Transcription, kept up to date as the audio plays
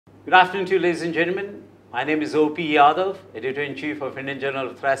Good afternoon to you, ladies and gentlemen. My name is O.P. Yadava, Editor-in-Chief of Indian Journal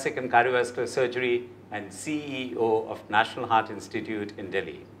of Thoracic and Cardiovascular Surgery and CEO of National Heart Institute in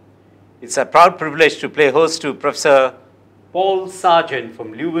Delhi. It's a proud privilege to play host to Professor Paul Sargent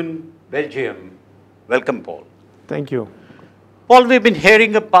from Leuven, Belgium. Welcome, Paul. Thank you. Paul, we've been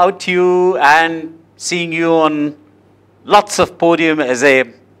hearing about you and seeing you on lots of podium as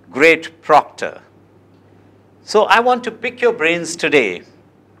a great proctor. So I want to pick your brains today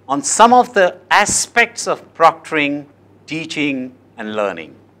on some of the aspects of proctoring, teaching, and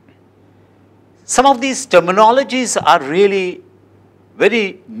learning. Some of these terminologies are really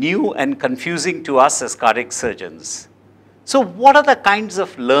very new and confusing to us as cardiac surgeons. So what are the kinds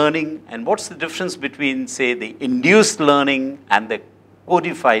of learning, and what's the difference between, say, the induced learning and the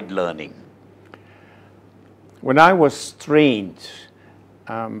codified learning? When I was trained,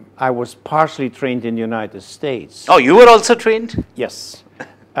 I was partially trained in the United States. Oh, you were also trained? Yes.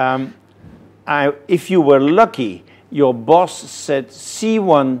 If you were lucky, your boss said, see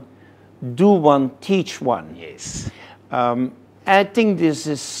one, do one, teach one. Yes. I think this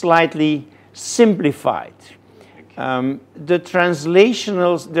is slightly simplified. Okay. The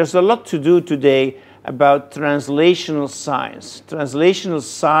translationals, there's a lot to do today about translational science. Translational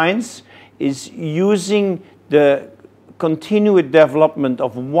science is using the continued development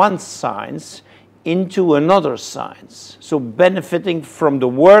of one science into another science, so benefiting from the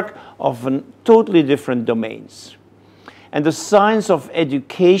work of totally different domains. And the science of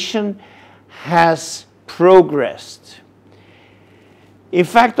education has progressed. In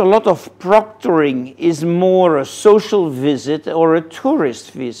fact, a lot of proctoring is more a social visit or a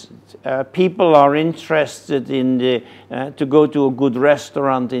tourist visit. People are interested in to go to a good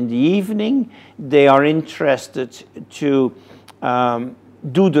restaurant in the evening. They are interested to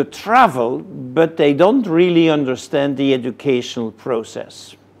do the travel, but they don't really understand the educational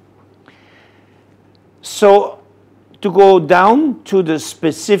process. So to go down to the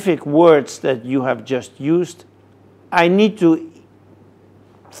specific words that you have just used, I need to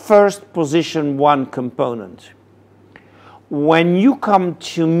first position one component. When you come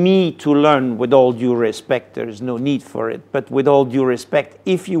to me to learn, with all due respect, there is no need for it, but with all due respect,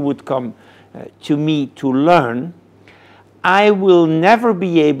 if you would come to me to learn, I will never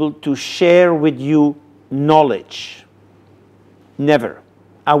be able to share with you knowledge. Never.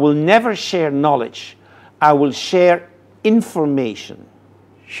 I will never share knowledge. I will share information.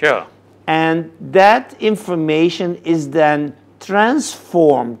 Sure. And that information is then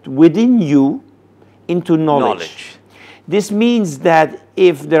transformed within you into knowledge. This means that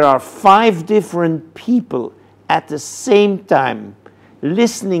if there are 5 different people at the same time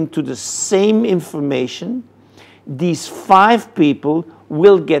listening to the same information, these 5 people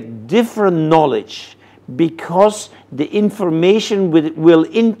will get different knowledge because the information will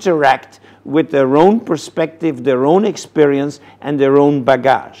interact with their own perspective, their own experience, and their own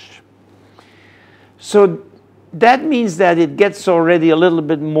baggage. So that means that it gets already a little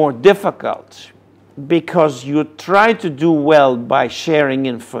bit more difficult because you try to do well by sharing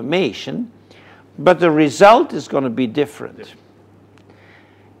information, but the result is going to be different.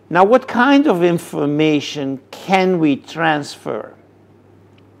 Now, what kind of information can we transfer?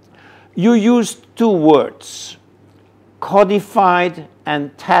 You used 2 words, codified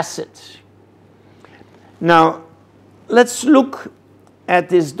and tacit. Now, let's look at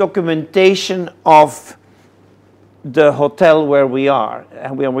this documentation of the hotel where we are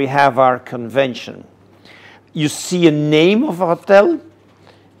and where we have our convention. You see a name of a hotel,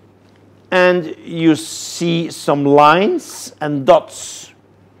 and you see some lines and dots.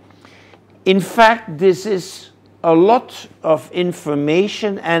 In fact, this is a lot of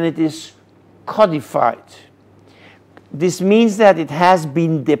information, and it is codified. This means that it has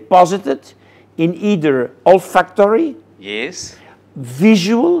been deposited in either olfactory, yes,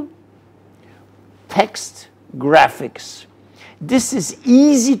 visual, text, graphics. This is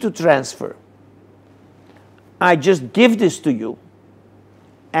easy to transfer. I just give this to you,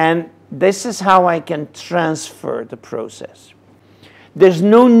 and this is how I can transfer the process. There's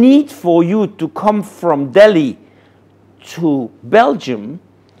no need for you to come from Delhi to Belgium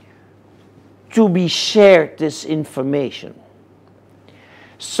to be shared this information.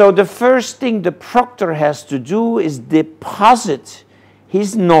 So the first thing the proctor has to do is deposit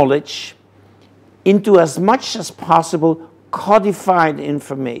his knowledge into as much as possible codified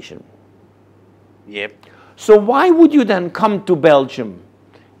information. Yep. So why would you then come to Belgium,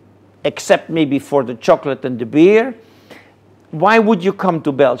 except maybe for the chocolate and the beer? Why would you come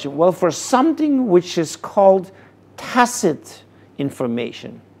to Belgium? Well, for something which is called tacit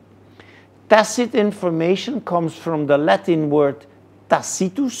information. Tacit information comes from the Latin word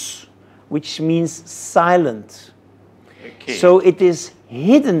tacitus, which means silent. Okay. So it is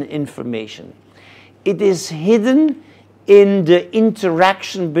hidden information. It is hidden in the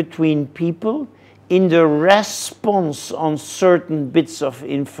interaction between people, in the response on certain bits of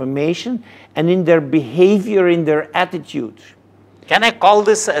information, and in their behavior, in their attitude. Can I call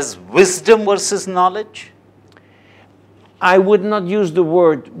this as wisdom versus knowledge? I would not use the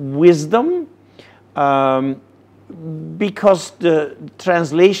word wisdom because the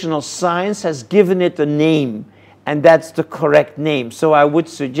translational science has given it a name, and that's the correct name. So I would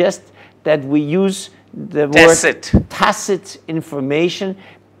suggest that we use the Tacit. word tacit information,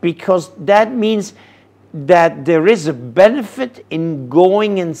 because that means that there is a benefit in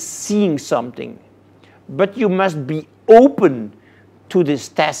going and seeing something, but you must be open to this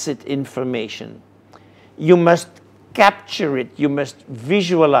tacit information. You must capture it, you must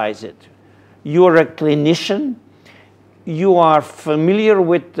visualize it. You're a clinician, you are familiar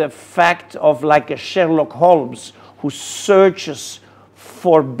with the fact of like a Sherlock Holmes who searches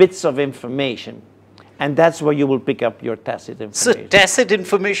for bits of information. And that's where you will pick up your tacit information. So tacit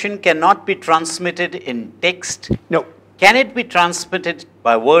information cannot be transmitted in text? No. Can it be transmitted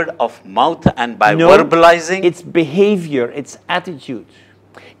by word of mouth and by No, verbalizing? it's behavior, it's attitude.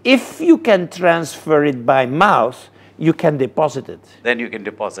 If you can transfer it by mouth, you can deposit it. Then you can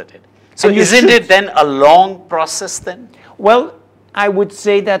deposit it. So And you isn't should. it then a long process then? Well, I would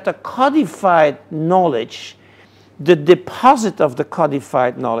say that the codified knowledge, the deposit of the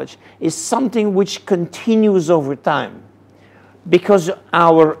codified knowledge, is something which continues over time. Because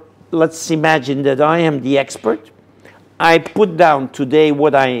let's imagine that I am the expert. I put down today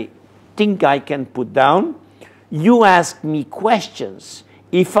what I think I can put down. You ask me questions.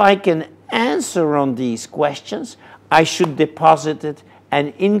 If I can answer on these questions, I should deposit it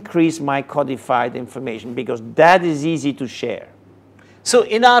and increase my codified information, because that is easy to share. So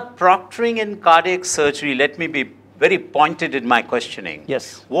in our proctoring in cardiac surgery, let me be very pointed in my questioning.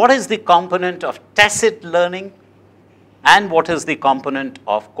 Yes. What is the component of tacit learning and what is the component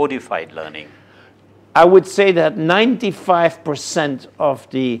of codified learning? I would say that 95% of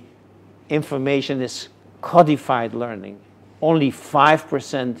the information is codified learning. Only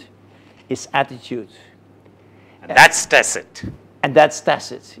 5% is attitude. And that's tacit. And that's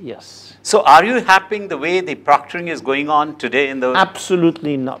tacit, yes. So are you happy the way the proctoring is going on today in the...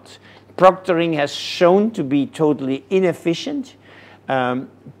 Absolutely not. Proctoring has shown to be totally inefficient.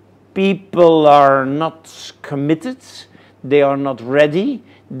 People are not committed. They are not ready.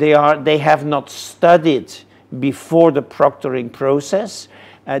 They have not studied before the proctoring process.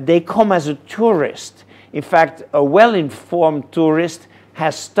 They come as a tourist. In fact, a well-informed tourist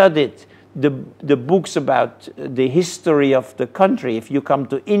has studied the books about the history of the country. If you come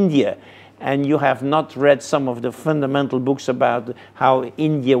to India and you have not read some of the fundamental books about how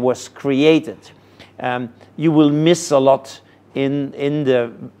India was created, you will miss a lot in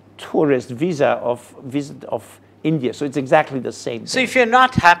the tourist visa of visit of India. So it's exactly the same thing. So if you're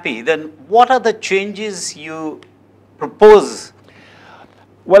not happy, then what are the changes you propose?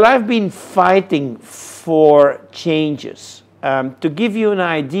 Well, I've been fighting for changes. To give you an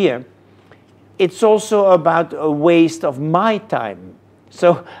idea, it's also about a waste of my time.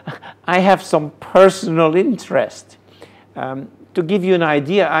 So I have some personal interest. To give you an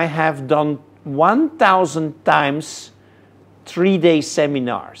idea, I have done 1,000 times 3-day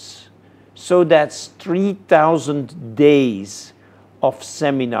seminars. So that's 3,000 days of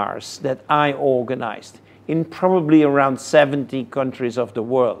seminars that I organized in probably around 70 countries of the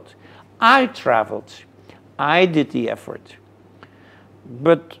world. I traveled. I did the effort.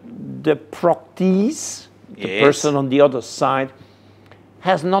 But the proctees, the Yes. person on the other side,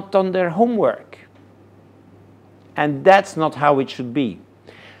 has not done their homework. And that's not how it should be.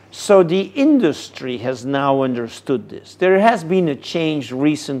 So the industry has now understood this. There has been a change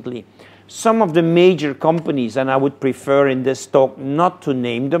recently. Some of the major companies, and I would prefer in this talk not to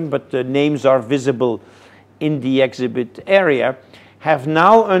name them, but the names are visible in the exhibit area, have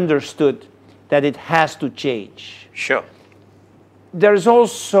now understood that it has to change. Sure. There's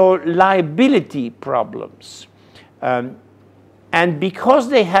also liability problems. And because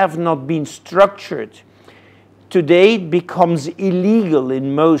they have not been structured, today it becomes illegal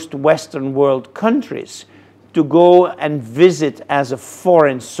in most Western world countries to go and visit as a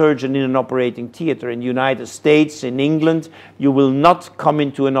foreign surgeon in an operating theater. In the United States, in England, you will not come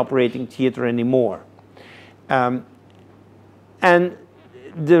into an operating theater anymore. And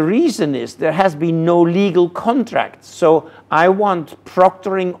the reason is there has been no legal contract. So I want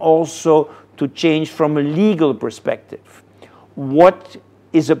proctoring also to change from a legal perspective. What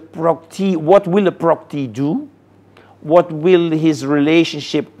will a proctee do? What will his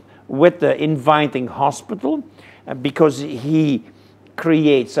relationship with the inviting hospital, because he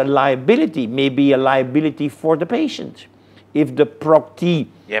creates a liability, maybe a liability for the patient. If the proctee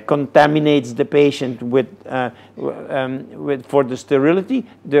contaminates the patient for the sterility,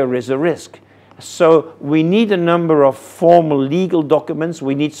 there is a risk. So we need a number of formal legal documents.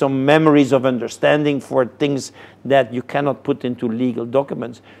 We need some memories of understanding for things that you cannot put into legal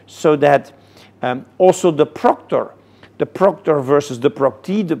documents, so that also the proctor versus the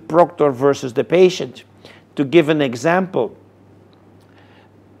proctee, the proctor versus the patient. To give an example,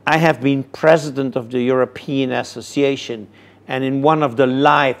 I have been president of the European Association, and in one of the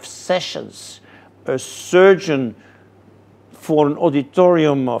live sessions, a surgeon for an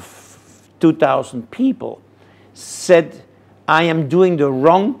auditorium of 2,000 people said, I am doing the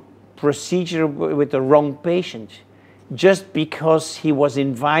wrong procedure with the wrong patient, just because he was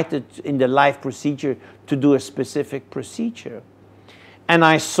invited in the live procedure to do a specific procedure. And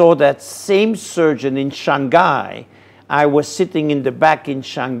I saw that same surgeon in Shanghai. I was sitting in the back in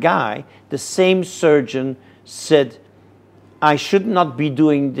Shanghai. The same surgeon said, I should not be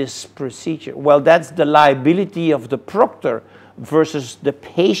doing this procedure. Well, that's the liability of the proctor versus the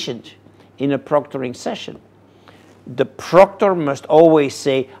patient in a proctoring session. The proctor must always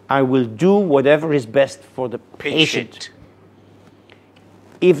say, I will do whatever is best for the patient.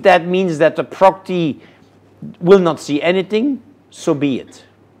 If that means that the proctee will not see anything, so be it.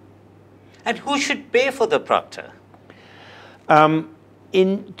 And who should pay for the proctor?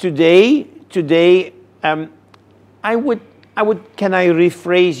 Today, can I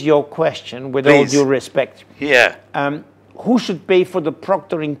rephrase your question with all due respect? Yeah. Who should pay for the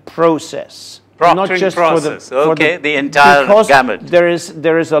proctoring process? Proctoring Not just process. for the entire gamut. There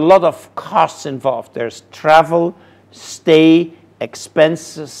is a lot of costs involved. There's travel, stay,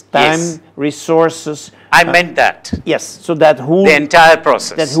 expenses, time, resources. I meant that. Yes, so the entire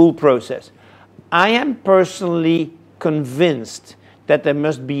process. That whole process. I am personally convinced that there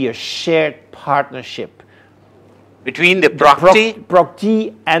must be a shared partnership between the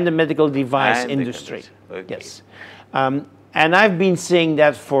proctee and the medical device industry. Okay. Yes. And I've been saying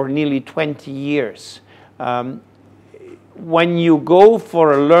that for nearly 20 years. When you go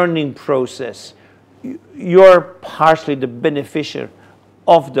for a learning process, you're partially the beneficiary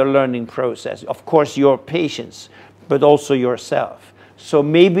of the learning process. Of course, your patients, but also yourself. So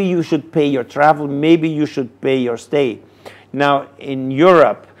maybe you should pay your travel, maybe you should pay your stay. Now, in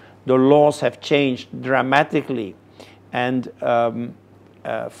Europe, the laws have changed dramatically. And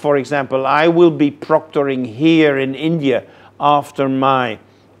for example, I will be proctoring here in India after my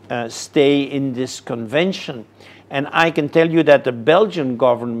stay in this convention. And I can tell you that the Belgian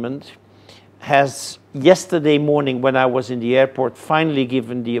government has, yesterday morning when I was in the airport, finally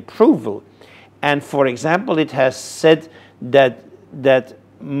given the approval. And for example, it has said that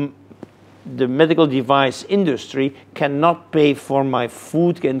the medical device industry cannot pay for my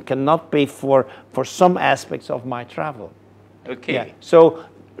food and cannot pay for some aspects of my travel. Okay. Yeah. So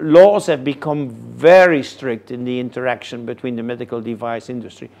laws have become very strict in the interaction between the medical device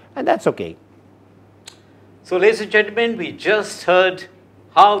industry, and that's okay. So ladies and gentlemen, we just heard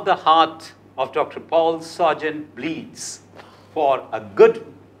how the heart of Dr. Paul Sargent bleeds for a good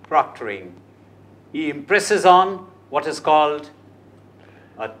proctoring. He impresses on what is called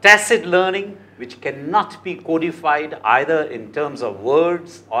a tacit learning, which cannot be codified either in terms of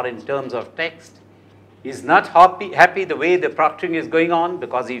words or in terms of text. He's not happy the way the proctoring is going on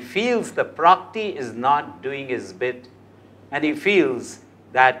because he feels the proctee is not doing his bit, and he feels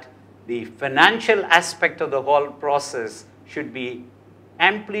that the financial aspect of the whole process should be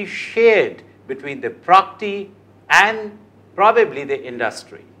amply shared between the proctee and probably the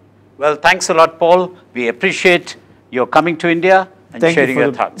industry. Well, thanks a lot, Paul. We appreciate your coming to India and sharing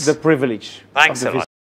your thoughts. The privilege. Thanks a lot.